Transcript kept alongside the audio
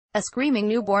A screaming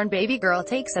newborn baby girl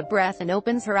takes a breath and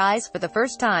opens her eyes for the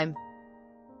first time.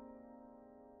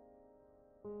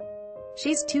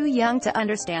 She's too young to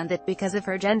understand that because of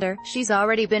her gender, she's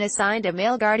already been assigned a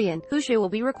male guardian, who she will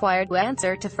be required to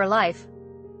answer to for life.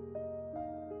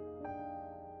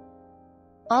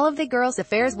 All of the girl's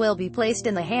affairs will be placed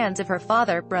in the hands of her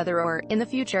father, brother or, in the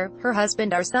future, her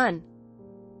husband or son.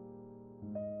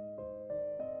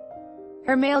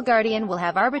 Her male guardian will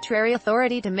have arbitrary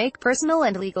authority to make personal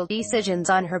and legal decisions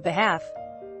on her behalf.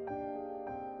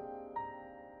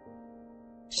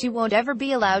 She won't ever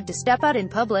be allowed to step out in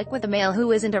public with a male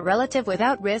who isn't a relative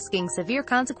without risking severe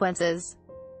consequences.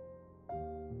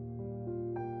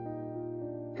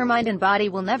 Her mind and body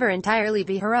will never entirely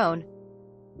be her own.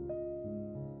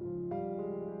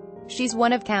 She's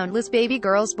one of countless baby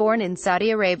girls born in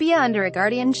Saudi Arabia under a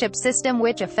guardianship system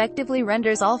which effectively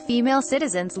renders all female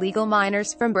citizens legal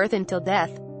minors from birth until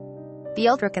death. The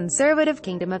ultra-conservative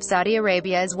Kingdom of Saudi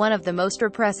Arabia is one of the most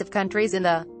repressive countries in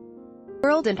the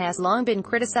world and has long been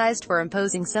criticized for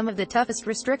imposing some of the toughest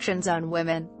restrictions on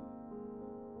women.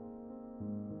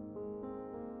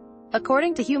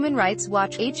 According to Human Rights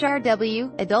Watch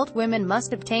 (HRW), adult women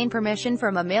must obtain permission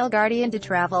from a male guardian to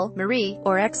travel, marry,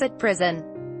 or exit prison.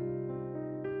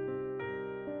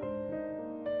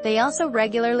 They also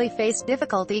regularly face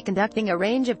difficulty conducting a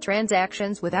range of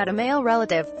transactions without a male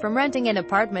relative, from renting an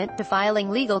apartment to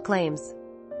filing legal claims.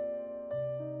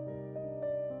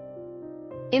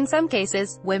 In some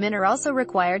cases, women are also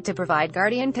required to provide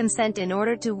guardian consent in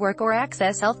order to work or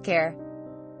access health care.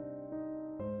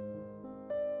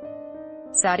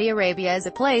 Saudi Arabia is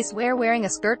a place where wearing a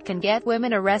skirt can get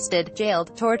women arrested,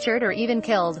 jailed, tortured or even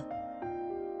killed.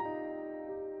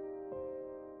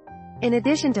 In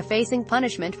addition to facing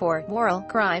punishment for moral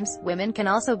crimes, women can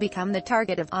also become the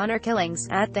target of honor killings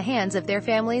at the hands of their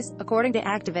families, according to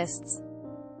activists.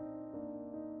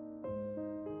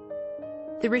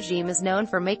 The regime is known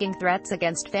for making threats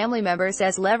against family members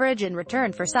as leverage in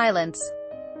return for silence.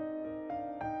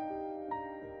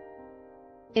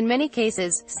 In many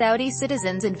cases, Saudi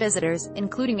citizens and visitors,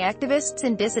 including activists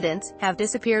and dissidents, have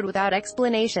disappeared without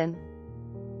explanation.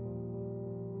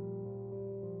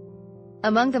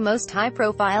 Among the most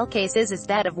high-profile cases is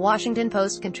that of Washington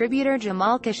Post contributor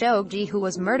Jamal Khashoggi, who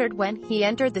was murdered when he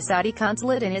entered the Saudi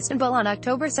consulate in Istanbul on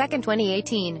October 2,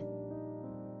 2018.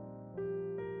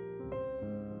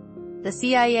 The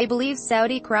CIA believes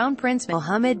Saudi Crown Prince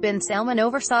Mohammed bin Salman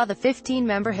oversaw the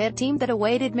 15-member hit team that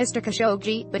awaited Mr.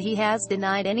 Khashoggi, but he has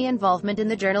denied any involvement in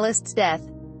the journalist's death.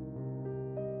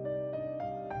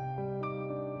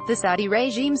 The Saudi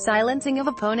regime's silencing of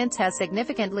opponents has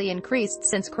significantly increased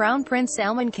since Crown Prince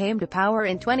Salman came to power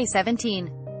in 2017.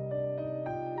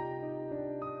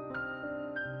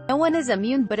 No one is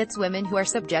immune, but it's women who are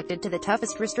subjected to the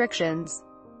toughest restrictions.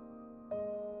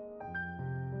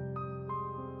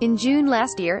 In June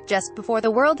last year, just before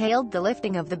the world hailed the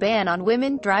lifting of the ban on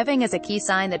women driving as a key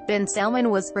sign that bin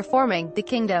Salman was reforming the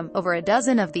kingdom, over a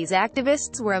dozen of these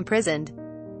activists were imprisoned.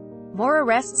 More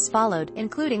arrests followed,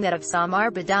 including that of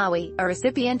Samar Badawi, a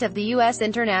recipient of the U.S.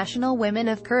 International Women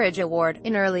of Courage Award,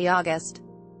 in early August.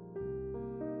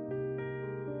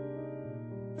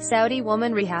 Saudi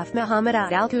woman Rihaf Muhammad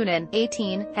Al-Kunan,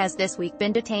 18, has this week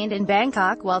been detained in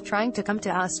Bangkok while trying to come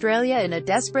to Australia in a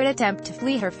desperate attempt to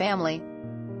flee her family.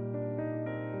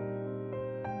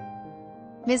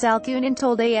 Ms. Al-Kunan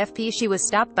told AFP she was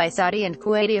stopped by Saudi and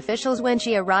Kuwaiti officials when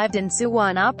she arrived in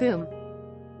Suvarnabhumi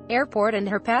Airport and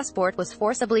her passport was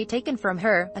forcibly taken from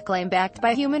her, a claim backed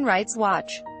by Human Rights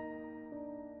Watch.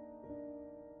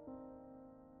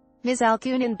 Ms.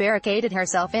 Al-Kunan barricaded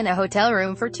herself in a hotel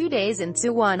room for 2 days in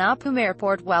Suvarnabhumi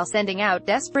Airport while sending out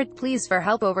desperate pleas for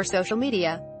help over social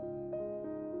media.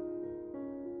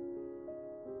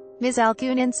 Ms.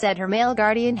 Al-Kunan said her male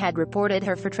guardian had reported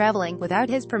her for traveling without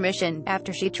his permission,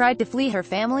 after she tried to flee her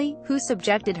family, who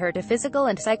subjected her to physical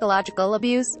and psychological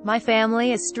abuse. "My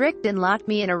family is strict and locked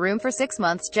me in a room for 6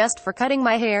 months just for cutting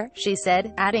my hair," she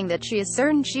said, adding that she is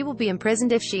certain she will be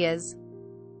imprisoned if she is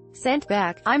sent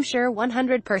back. "I'm sure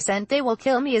 100% they will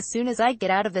kill me as soon as I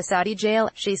get out of the Saudi jail,"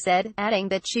 she said, adding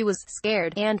that she was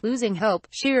scared and losing hope.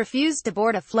 She refused to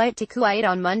board a flight to Kuwait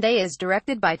on Monday as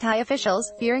directed by Thai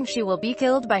officials, fearing she will be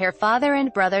killed by her father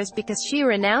and brothers because she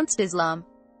renounced Islam.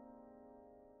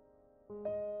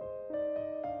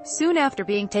 Soon after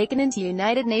being taken into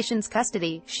United Nations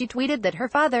custody, she tweeted that her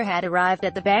father had arrived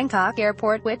at the Bangkok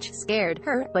airport, which scared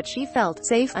her, but she felt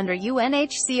safe under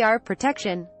UNHCR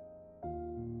protection.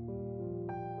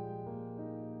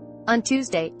 On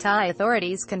Tuesday, Thai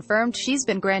authorities confirmed she's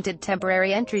been granted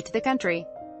temporary entry to the country.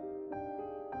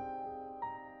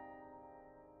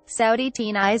 Saudi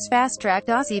teen eyes fast-tracked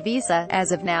Aussie visa.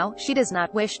 As of now, she does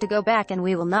not wish to go back and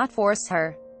we will not force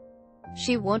her.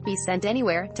 She won't be sent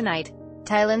anywhere tonight.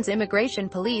 Thailand's Immigration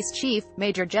Police Chief,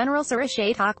 Major General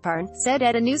Surishat Thakparn, said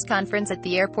at a news conference at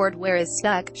the airport where is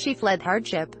stuck, she fled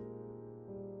hardship.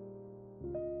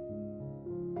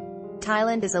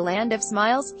 Thailand is a land of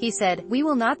smiles, he said. We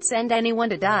will not send anyone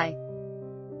to die.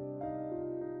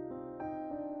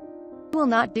 We will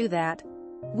not do that.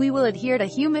 We will adhere to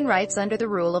human rights under the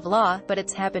rule of law, but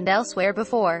it's happened elsewhere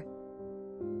before.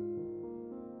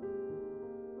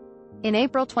 In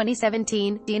April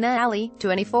 2017, Dina Ali,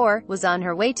 24, was on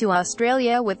her way to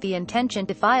Australia with the intention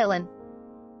to file an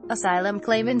asylum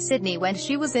claim in Sydney when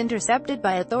she was intercepted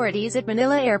by authorities at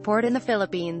Manila Airport in the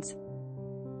Philippines.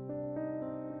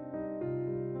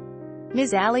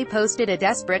 Ms. Ali posted a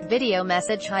desperate video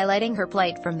message highlighting her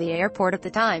plight from the airport at the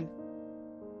time.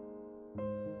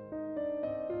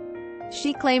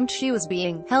 She claimed she was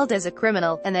being held as a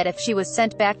criminal, and that if she was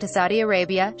sent back to Saudi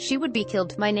Arabia, she would be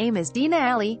killed. My name is Dina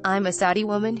Ali. I'm a Saudi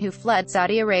woman who fled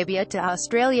Saudi Arabia to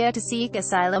Australia to seek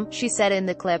asylum, she said in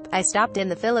the clip. I stopped in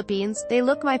the Philippines. They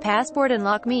look my passport and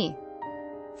lock me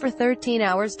for 13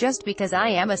 hours just because I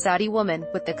am a Saudi woman.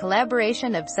 With the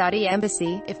collaboration of Saudi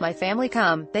embassy, if my family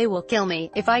come, they will kill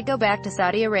me. If I go back to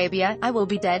Saudi Arabia, I will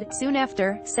be dead. Soon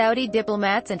after, Saudi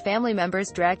diplomats and family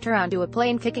members dragged her onto a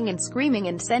plane kicking and screaming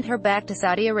and sent her back to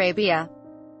Saudi Arabia.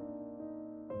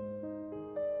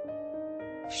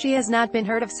 She has not been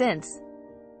heard of since.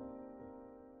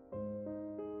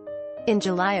 In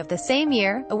July of the same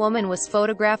year, a woman was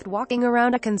photographed walking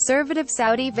around a conservative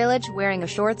Saudi village wearing a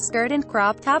short skirt and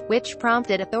crop top, which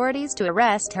prompted authorities to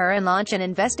arrest her and launch an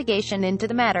investigation into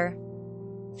the matter.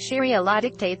 Sharia law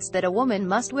dictates that a woman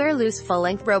must wear loose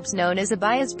full-length robes known as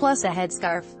abayas plus a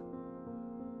headscarf.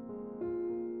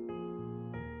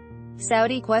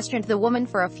 Saudi questioned the woman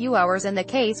for a few hours and the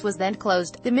case was then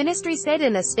closed, the ministry said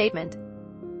in a statement.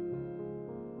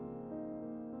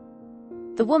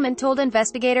 The woman told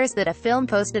investigators that a film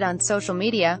posted on social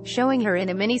media, showing her in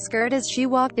a miniskirt as she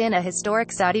walked in a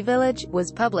historic Saudi village,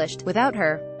 was published without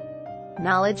her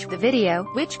knowledge. The video,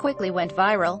 which quickly went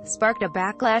viral, sparked a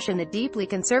backlash in the deeply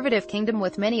conservative kingdom,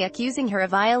 with many accusing her of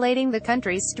violating the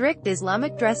country's strict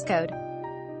Islamic dress code.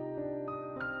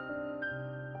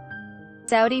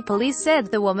 Saudi police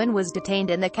said the woman was detained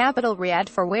in the capital Riyadh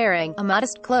for wearing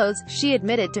immodest clothes. She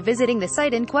admitted to visiting the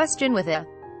site in question with a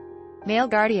male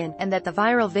guardian, and that the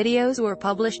viral videos were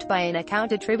published by an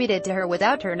account attributed to her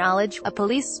without her knowledge, a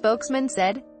police spokesman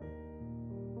said.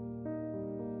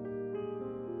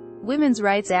 Women's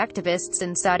rights activists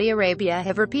in Saudi Arabia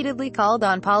have repeatedly called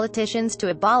on politicians to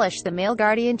abolish the male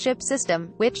guardianship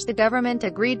system, which the government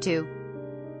agreed to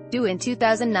do in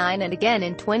 2009 and again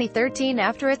in 2013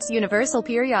 after its Universal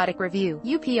Periodic Review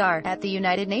 (UPR) at the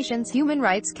United Nations Human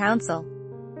Rights Council.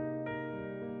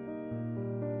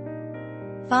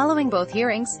 Following both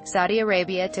hearings, Saudi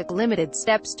Arabia took limited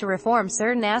steps to reform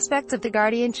certain aspects of the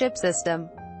guardianship system.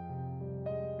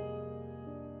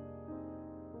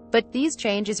 But these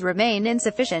changes remain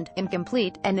insufficient,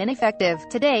 incomplete, and ineffective.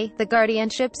 Today, the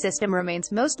guardianship system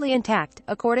remains mostly intact,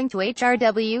 according to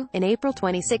HRW. In April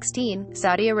 2016,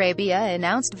 Saudi Arabia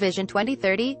announced Vision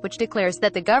 2030, which declares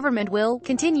that the government will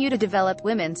continue to develop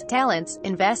women's talents,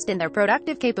 invest in their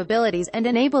productive capabilities, and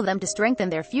enable them to strengthen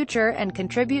their future and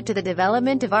contribute to the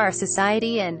development of our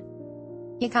society and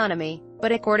economy.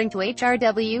 But according to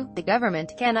HRW, the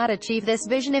government cannot achieve this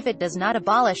vision if it does not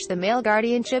abolish the male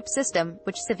guardianship system,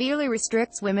 which severely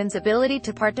restricts women's ability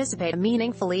to participate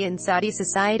meaningfully in Saudi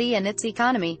society and its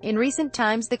economy. In recent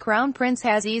times, the Crown Prince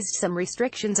has eased some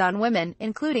restrictions on women,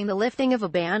 including the lifting of a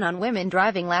ban on women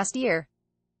driving last year.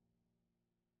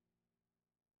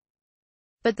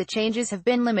 But the changes have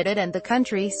been limited and the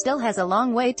country still has a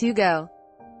long way to go.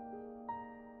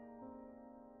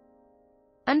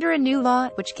 Under a new law,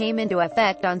 which came into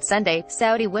effect on Sunday,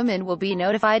 Saudi women will be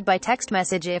notified by text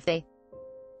message if they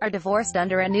are divorced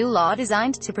under a new law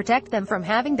designed to protect them from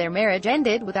having their marriage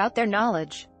ended without their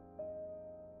knowledge.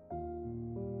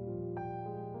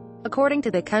 According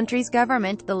to the country's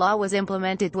government, the law was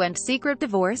implemented to end secret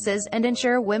divorces and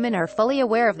ensure women are fully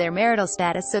aware of their marital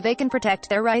status so they can protect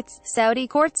their rights. Saudi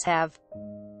courts have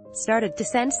started to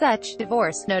send such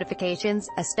divorce notifications,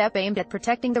 a step aimed at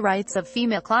protecting the rights of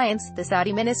female clients, the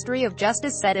Saudi Ministry of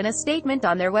Justice said in a statement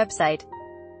on their website.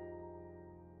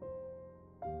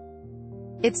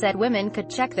 It said women could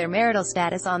check their marital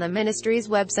status on the ministry's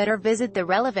website or visit the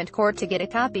relevant court to get a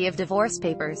copy of divorce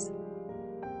papers.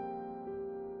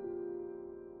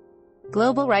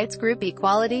 Global rights group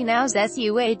Equality Now's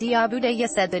Suad Abudaya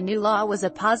said the new law was a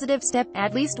positive step.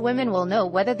 At least women will know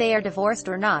whether they are divorced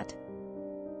or not.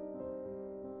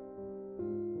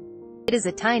 "It is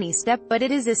a tiny step, but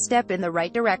it is a step in the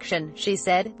right direction," she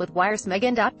said, with Wire's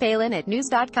Megan.Palin at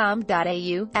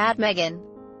news.com.au, @Megan.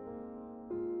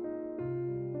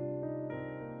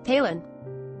 Palin.